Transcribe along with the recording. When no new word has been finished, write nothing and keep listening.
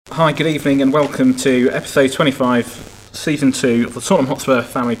Hi, good evening and welcome to episode 25, season 2 of the Tottenham Hotspur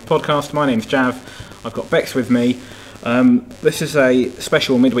Family Podcast. My name's Jav, I've got Bex with me. This is a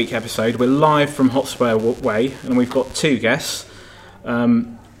special midweek episode. We're live from Hotspur Way and we've got two guests.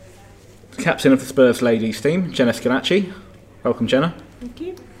 Captain of the Spurs ladies team, Jenna Scalacci. Welcome, Jenna. Thank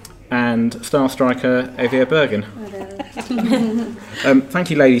you. And star striker, Avia Bergen.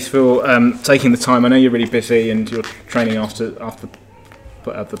 Thank you, ladies, for taking the time. I know you're really busy and you're training after the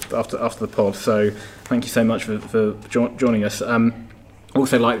pod, so thank you so much for joining us.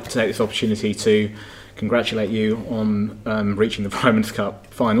 Also like to take this opportunity to congratulate you on reaching the Women's Cup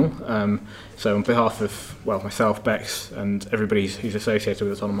final. So on behalf of myself, Bex, and everybody who's associated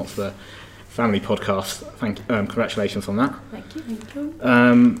with the Tottenham Hotspur Family Podcast, congratulations on that. Thank you. Thank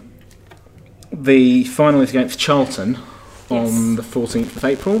you. The final is against Charlton on the 14th of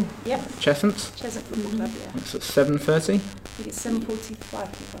April. Yep. Cheshunt Football Club, yeah. It's at 7:30. I think it's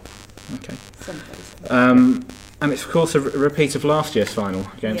 7:45. Okay. 7:30. And it's of course a repeat of last year's final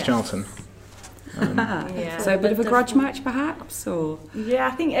against Charlton. Yeah. So a bit of a grudge match perhaps, or? Yeah,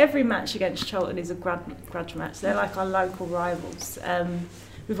 I think every match against Charlton is a grudge match. They're like our local rivals.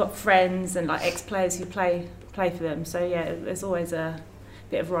 We've got friends and like ex-players who play for them. So yeah, there's always a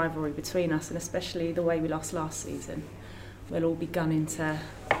bit of rivalry between us, and especially the way we lost last season. We'll all be gunning to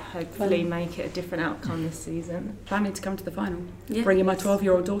hopefully make it a different outcome this season. Planning to come to the final. Yeah. Bringing my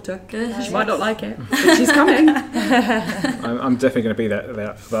 12-year-old daughter. Good. She might not like it, but she's coming. I'm definitely going to be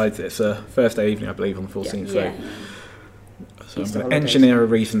there. But it's a Thursday evening, I believe, on the 14th. Yeah. So I'm going to engineer a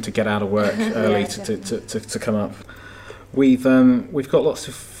reason to get out of work early to come up. We've got lots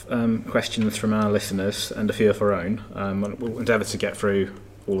of questions from our listeners and a few of our own. We'll endeavour to get through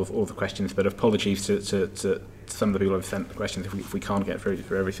all the questions, but apologies to some of the people who have sent the questions if we can't get through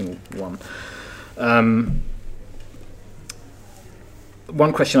every single one.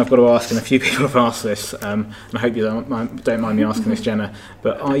 One question I've got to ask, and a few people have asked this, and I hope you don't mind me asking this, Jenna,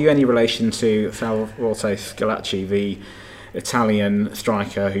 but are you any relation to Salvatore Scalacci, the Italian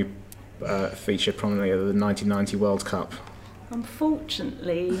striker who featured prominently at the 1990 World Cup?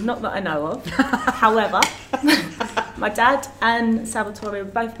 Unfortunately, not that I know of. However, my dad and Salvatore were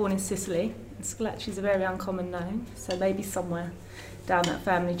both born in Sicily. Scalacci is a very uncommon name, so maybe somewhere down that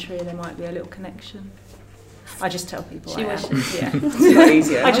family tree there might be a little connection. I just tell people. She wishes. Yeah. It's a lot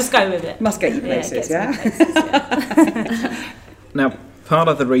easier. I just go with it. Must get you places, yeah? Now, part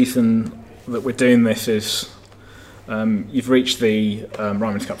of the reason that we're doing this is you've reached the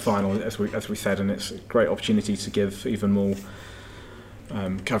Women's Cup final, as we said, and it's a great opportunity to give even more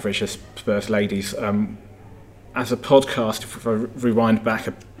coverage to Spurs ladies. As a podcast, if I rewind back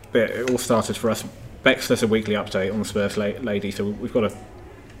a bit, it all started for us. Bex does a weekly update on the Spurs ladies, so we've got a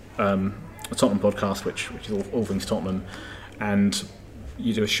Tottenham podcast, which is all things Tottenham, and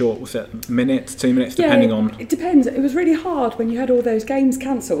you do a short, was it minute, 2 minutes, depending on... It depends. It was really hard when you had all those games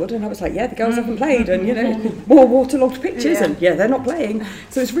cancelled, and I was like, the girls haven't played, and more waterlogged pitches, and they're not playing.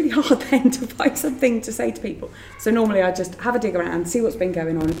 So it's really hard then to find something to say to people. So normally I just have a dig around, see what's been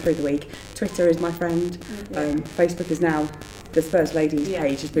going on through the week. Twitter is my friend. Facebook is now the Spurs ladies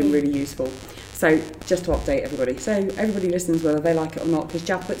page has been really useful. So just to update everybody. So everybody listens whether they like it or not, because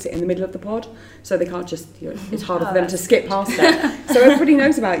Jav puts it in the middle of the pod, so they can't just, it's harder for them to skip past it. So everybody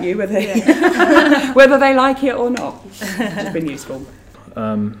knows about you, whether whether they like it or not. It's been useful.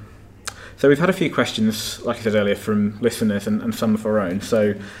 So we've had a few questions, like I said earlier, from listeners and some of our own.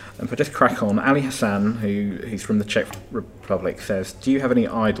 So if I just crack on, Ali Hassan, who's from the Czech Republic, says, do you have any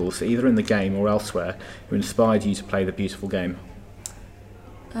idols, either in the game or elsewhere, who inspired you to play the beautiful game?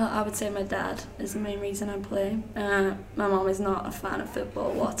 I would say my dad is the main reason I play. My mum is not a fan of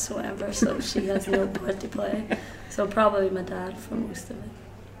football whatsoever, so she has no part to play. So probably my dad for most of it.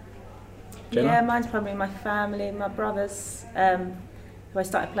 Jenna? Yeah, mine's probably my family, my brothers, who I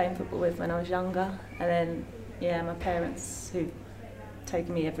started playing football with when I was younger, and then my parents who've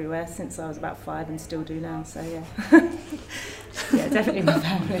taken me everywhere since I was about 5 and still do now. So definitely my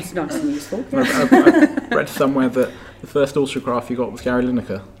family. It's nice and useful. I read somewhere that the first autograph you got was Gary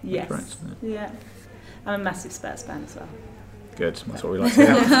Lineker. Yes. Correct? Yeah. I'm a massive Spurs fan as well. Good, that's what we like to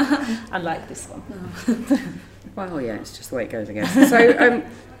hear. Unlike this one. Well, it's just the way it goes, I guess. So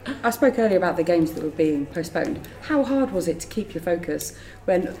I spoke earlier about the games that were being postponed. How hard was it to keep your focus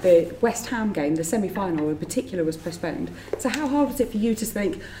when the West Ham game, the semi-final in particular, was postponed? So how hard was it for you to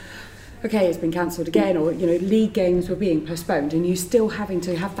think, okay, it's been cancelled again, or league games were being postponed, and you still having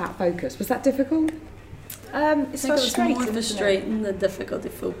to have that focus? Was that difficult? It's I think frustrating. it was more frustrating than difficult to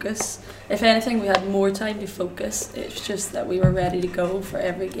focus. If anything, we had more time to focus. It's just that we were ready to go for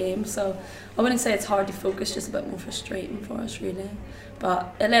every game. So I wouldn't say it's hard to focus, just a bit more frustrating for us, really.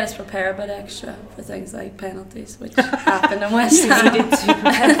 But it let us prepare a bit extra for things like penalties, which happened in West Ham.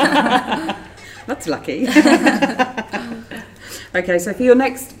 That's lucky. Okay, so for your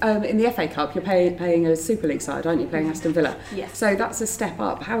next, in the FA Cup, you're playing a Super League side, aren't you? Playing Aston Villa. Yes. So that's a step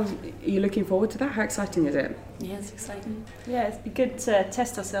up. How are you looking forward to that? How exciting is it? Yeah, it's exciting. Yeah, it'd be good to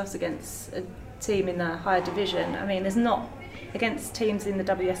test ourselves against a team in the higher division. I mean, there's not, against teams in the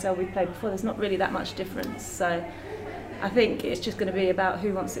WSL we played before, there's not really that much difference. So I think it's just going to be about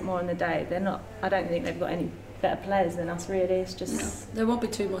who wants it more on the day. I don't think they've got any better players than us, really. It's just... No, there won't be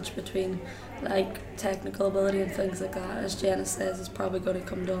too much between technical ability and things like that. As Jenna says, it's probably going to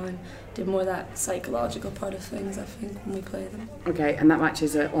come down to more that psychological part of things, I think, when we play them. Okay, and that match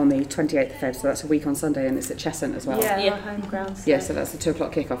is on the 28th of Feb, so that's a week on Sunday, and it's at Cheshunt as well. Yeah, our home ground. Yeah, so that's the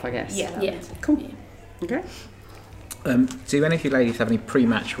 2:00 kick-off, I guess. Yeah. Cool. Yeah. Okay. Do any of you ladies have any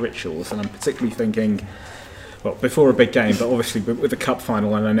pre-match rituals? And I'm particularly thinking, well, before a big game, but obviously with the cup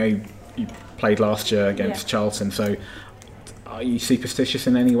final, and I know you played last year against Charlton, so are you superstitious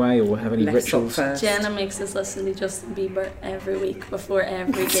in any way or have any rituals? Jenna makes us listen to Justin Bieber every week before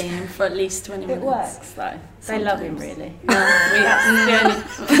every game for at least 20 minutes. It works though. They love him, really.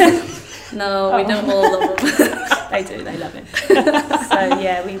 No, we don't all love him. They do, they love him. So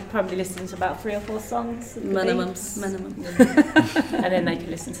yeah, we probably listen to about 3 or 4 songs. Minimum. And then they can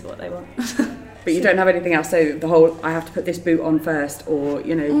listen to what they want. But you don't have anything else, so the whole, I have to put this boot on first, or,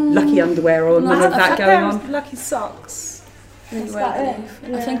 lucky underwear, or none of that going on? Lucky socks. That's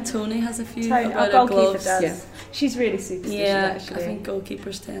I think Tony has a few. Our goalkeeper gloves. does. Yeah. She's really superstitious, Yeah, actually. I think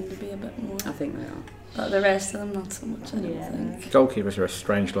goalkeepers tend to be a bit more. I think they are. But the rest of them, not so much, I don't think. Goalkeepers are a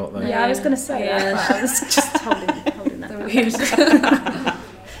strange lot, though. Yeah, I was going to say that, but I was just holding that. They're weird.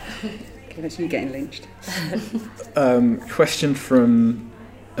 Okay, that's you getting lynched. Question from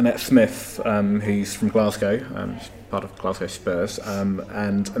Annette Smith, who's from Glasgow, part of Glasgow Spurs,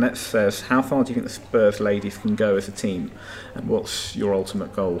 and Annette says, how far do you think the Spurs ladies can go as a team, and what's your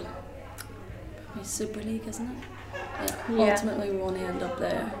ultimate goal? Super League, isn't it? Yeah. Ultimately, we want to end up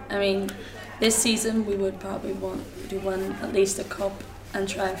there. I mean, this season we would probably want to win at least a cup and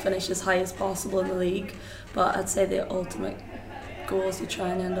try and finish as high as possible in the league, but I'd say the ultimate goal is to try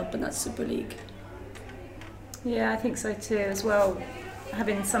and end up in that Super League. Yeah, I think so too, as well.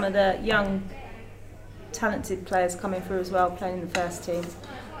 Having some of the young, talented players coming through as well, playing in the first team.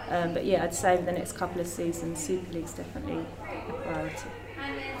 But yeah, I'd say the next couple of seasons, Super League's definitely a priority.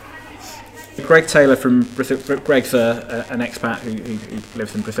 Greg Taylor from Brazil. Greg's an expat who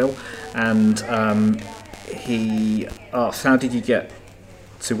lives in Brazil, and he asked, how did you get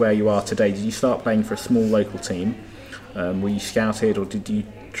to where you are today? Did you start playing for a small local team? Were you scouted, or did you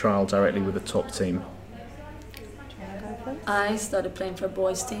trial directly with a top team? I started playing for a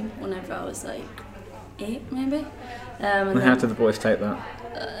boys team whenever I was like 8 maybe. And how did the boys take that?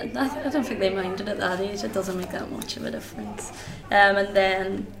 I don't think they minded at that age. It doesn't make that much of a difference. And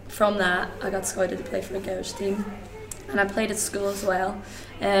then from that I got scouted to play for a girls team, and I played at school as well.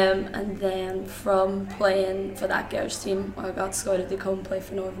 And then from playing for that girls team I got scouted to come play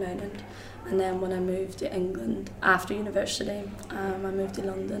for Northern Ireland. And then when I moved to England after university, I moved to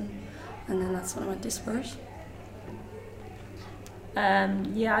London, and then that's when I went to Spurs.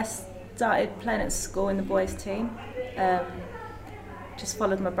 Yeah, I started playing at school in the boys' team. Just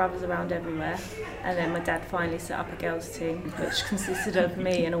followed my brothers around everywhere, and then my dad finally set up a girls' team, which consisted of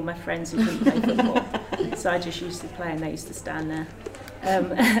me and all my friends who couldn't play football. So I just used to play, and they used to stand there.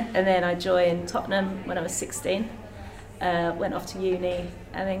 And then I joined Tottenham when I was 16. Went off to uni,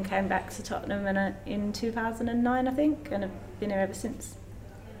 and then came back to Tottenham in 2009, I think, and I've been here ever since.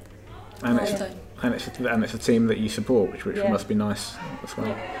 And it's a team that you support, which must be nice as well.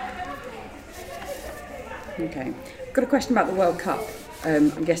 Yeah. Okay, I've got a question about the World Cup.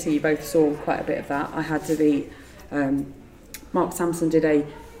 I'm guessing you both saw quite a bit of that. I had to Mark Sampson did a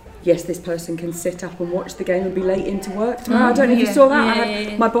yes, this person can sit up and watch the game and be late into work tomorrow. I don't know if you saw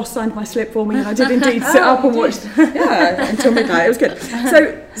that. My boss signed my slip for me, and I did indeed sit up and watch until midnight. It was good.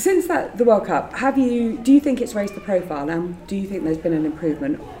 So since the World Cup, do you think it's raised the profile, and do you think there's been an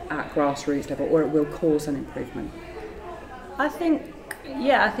improvement at grassroots level, or it will cause an improvement? I think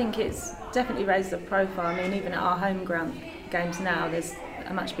it's definitely raised the profile. I mean, even at our home ground games now, there's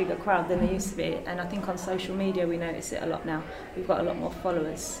a much bigger crowd than there used to be, and I think on social media we notice it a lot now. We've got a lot more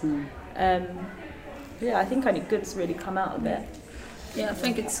followers. I think only good's really come out of it. Yeah, I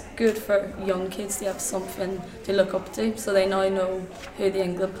think it's good for young kids to have something to look up to, so they now know who the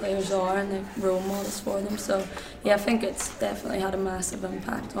England players are and they're role models for them. So yeah, I think it's definitely had a massive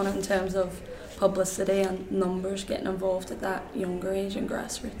impact on it in terms of publicity and numbers getting involved at that younger age and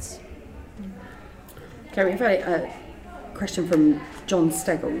grassroots. Kerry, a question from John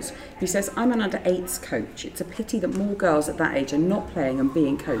Steggles. He says, I'm an under-8s coach. It's a pity that more girls at that age are not playing and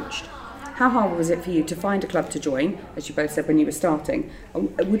being coached. How hard was it for you to find a club to join, as you both said when you were starting?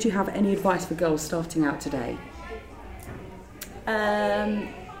 Would you have any advice for girls starting out today? Yeah,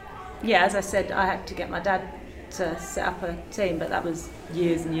 as I said, I had to get my dad to set up a team, but that was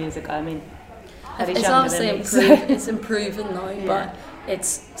years and years ago. I mean, it's obviously it's improving now, yeah. But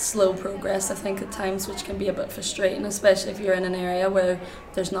it's slow progress, I think, at times, which can be a bit frustrating, especially if you're in an area where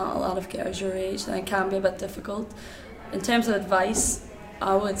there's not a lot of girls your age, then it can be a bit difficult. In terms of advice,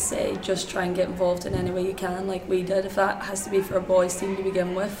 I would say just try and get involved in any way you can, like we did. If that has to be for a boys' team to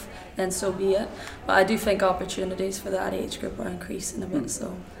begin with, then so be it. But I do think opportunities for that age group are increasing a bit,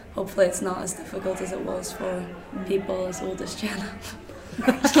 so hopefully it's not as difficult as it was for people as old as Jenna.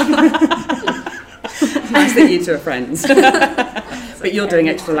 Nice that you two are friends. But you're doing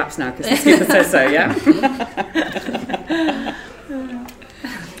extra laps now because the skipper says so, yeah?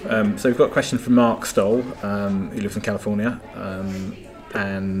 So we've got a question from Mark Stoll, who lives in California,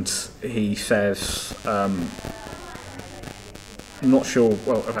 and he says, not sure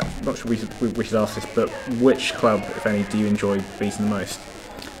we should ask this, but which club, if any, do you enjoy beating the most?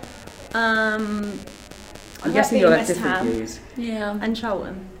 I'm guessing you'll have different views. Yeah. And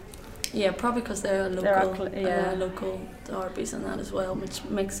Charlton. Yeah, probably because they're local derbies and that as well, which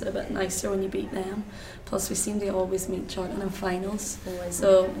makes it a bit nicer when you beat them. Plus, we seem to always meet Charlton in finals,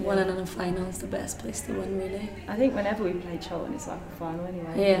 so winning in a final is the best place to win, really. I think whenever we play Charlton, it's like a final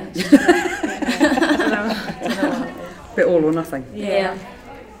anyway. Yeah. I don't know. Bit all or nothing. Yeah.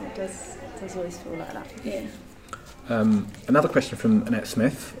 It does always feel like that. Yeah. Another question from Annette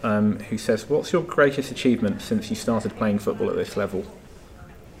Smith, who says, what's your greatest achievement since you started playing football at this level?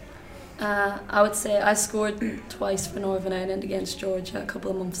 I would say I scored twice for Northern Ireland against Georgia a couple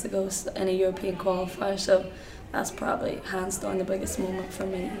of months ago in a European qualifier, so that's probably hands down the biggest moment for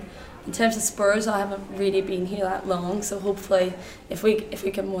me. In terms of Spurs, I haven't really been here that long, so hopefully if we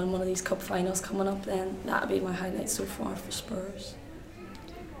can win one of these cup finals coming up, then that'll be my highlight so far for Spurs.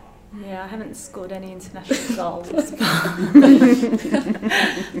 Yeah, I haven't scored any international goals.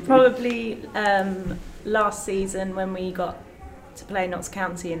 Probably last season when we got to play Notts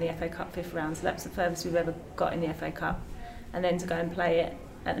County in the FA Cup 5th round, so that was the furthest we've ever got in the FA Cup, and then to go and play it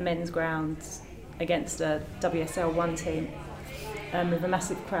at the men's grounds against a WSL 1 team with a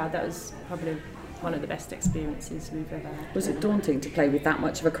massive crowd. That was probably one of the best experiences we've ever had. Was it daunting to play with that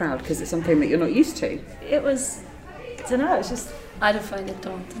much of a crowd because it's something that you're not used to? It was, I don't know, it's just... I don't find it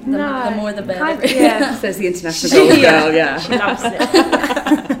daunting. The more the better. Yeah. Says the international goal girl, yeah. She loves it.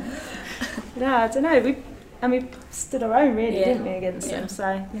 No, I don't know, we stood our own really, didn't we, against them,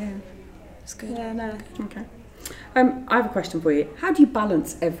 so yeah. It's good. Yeah, no. Okay. I have a question for you. How do you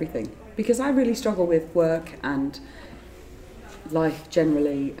balance everything? Because I really struggle with work and life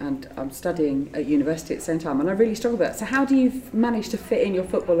generally, and I'm studying at university at the same time, and I really struggle with that. So how do you manage to fit in your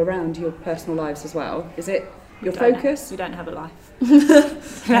football around your personal lives as well? Is it your focus? We don't have a life.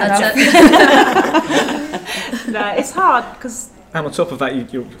 That's it. No, it's hard because... And on top of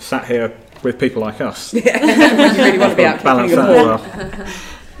that, you're sat here with people like us. Yeah, when you really want to be out balance that as well.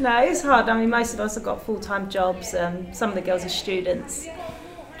 No, it's hard. I mean, most of us have got full-time jobs. Some of the girls are students,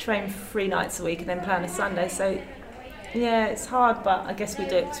 train 3 nights a week and then play on a Sunday. So, yeah, it's hard, but I guess we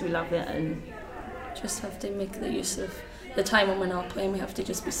do it because we love it and just have to make the use of the time when we're not playing. We have to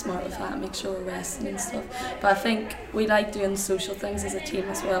just be smart with that and make sure we're resting and stuff. But I think we like doing social things as a team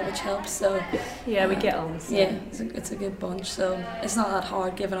as well, which helps. So yeah, we get on. So. Yeah, it's a good bunch. So it's not that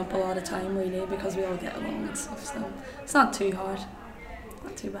hard giving up a lot of time really, because we all get along and stuff. So it's not too hard,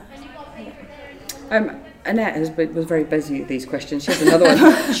 not too bad. Yeah. Annette was very busy with these questions. She has another one.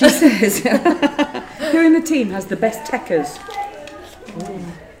 She says, who in the team has the best techers?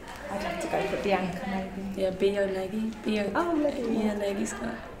 I'd have to go for Bianca maybe. Yeah, B or Leggy. Leggy. Yeah, Leggy's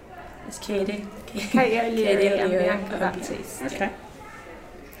got. It's Katie. Katie O'Leary and Bianca Baptiste. Okay.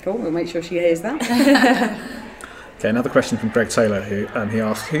 Cool, we'll make sure she hears that. Okay, another question from Greg Taylor, who he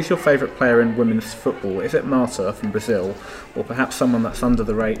asked, who's your favourite player in women's football? Is it Marta from Brazil, or perhaps someone that's under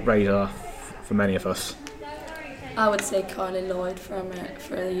the radar for many of us? I would say Carly Lloyd for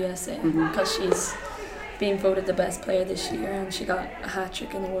the USA, because she's been voted the best player this year and she got a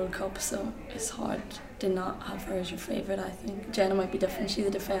hat-trick in the World Cup, so it's hard to not have her as your favourite, I think. Jenna might be different, she's a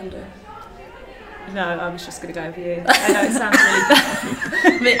defender. No, I was just going to go over you. I know it sounds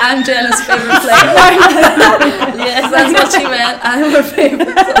really bad. I'm Jenna's favourite player. Yes, that's what she meant. I'm her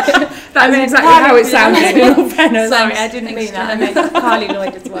favourite player. That's exactly how it sounded, in all fairness. Sorry, I didn't mean that. I meant Carly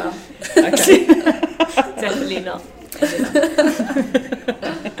Lloyd as well. Okay. Definitely not.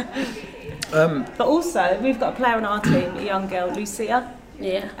 But also, we've got a player on our team, a young girl, Lucia.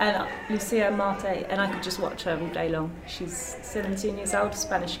 Yeah. And Lucia Marte, and I could just watch her all day long. She's 17 years old,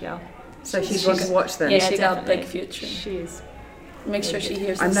 Spanish girl. So she's one to watch then? Yeah, she got a definitely. big future. She is. Make sure she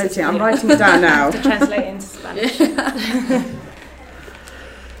hears I'm this. noting, I'm writing it down now. To translate into Spanish.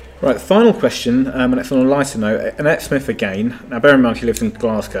 Right, the final question, and it's on a lighter note. Annette Smith again. Now, bear in mind she lives in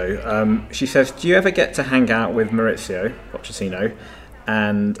Glasgow. She says, do you ever get to hang out with Maurizio Pochettino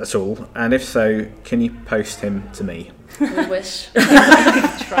and at all? And if so, can you post him to me? We wish.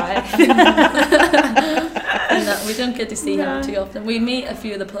 Try. No, we don't get to see him too often. We meet a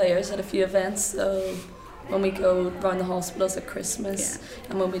few of the players at a few events, so when we go around the hospitals at Christmas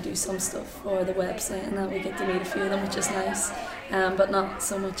and when we do some stuff for the website and that, we get to meet a few of them, which is nice, but not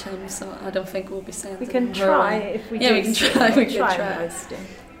so much him, so I don't think we'll be sending We can him try around. if we Yeah, do. we can try. We can try. try. And post him.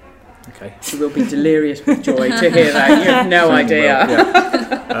 Okay. She will be delirious with joy to hear that. You have no idea. Well,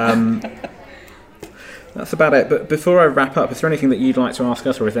 yeah. That's about it. But before I wrap up, is there anything that you'd like to ask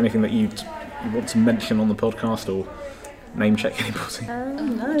us, or is there anything that you want to mention on the podcast, or name check anybody?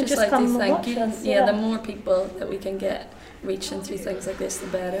 No, just like come to and thank watch you. us. Yeah, the more people that we can get reaching through things like this, the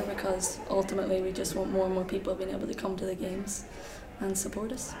better, because ultimately we just want more and more people being able to come to the games and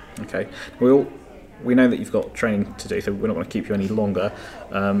support us. Okay. We know that you've got training to do, so we're not going to keep you any longer.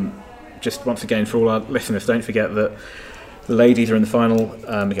 Just once again, for all our listeners, don't forget that the ladies are in the final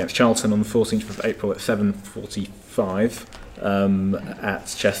against Charlton on the 14th of April at 7:45 at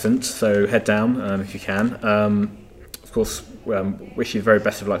Cheshunt, so head down if you can. Of course, wish you the very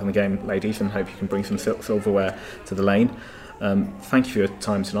best of luck in the game, ladies, and hope you can bring some silverware to the lane. Thank you for your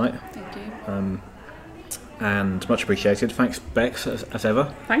time tonight. Thank you. And much appreciated. Thanks, Bex, as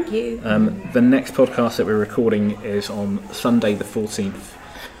ever. Thank you. The next podcast that we're recording is on Sunday the 14th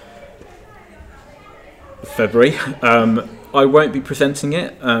of February. I won't be presenting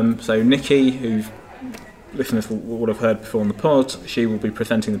it, so Nikki, who listeners will have heard before on the pod, she will be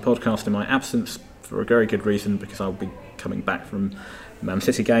presenting the podcast in my absence for a very good reason, because I'll be coming back from the Man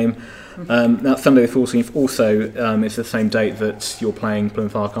City game. Now, Sunday the 14th also is the same date that you're playing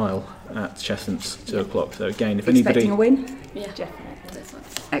Plymouth Argyle at Cheshunt, 2 o'clock. So again, if Expecting anybody... a win? Yeah, Definitely.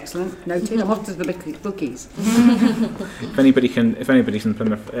 Excellent. Noted. I'm off to the bookies. If anybody in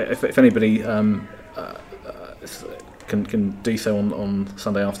Plymouth, if anybody can do so on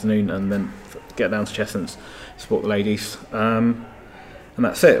Sunday afternoon and then get down to Cheshunt, support the ladies, and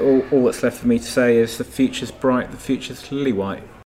that's it. All that's left for me to say is the future's bright, the future's lily white.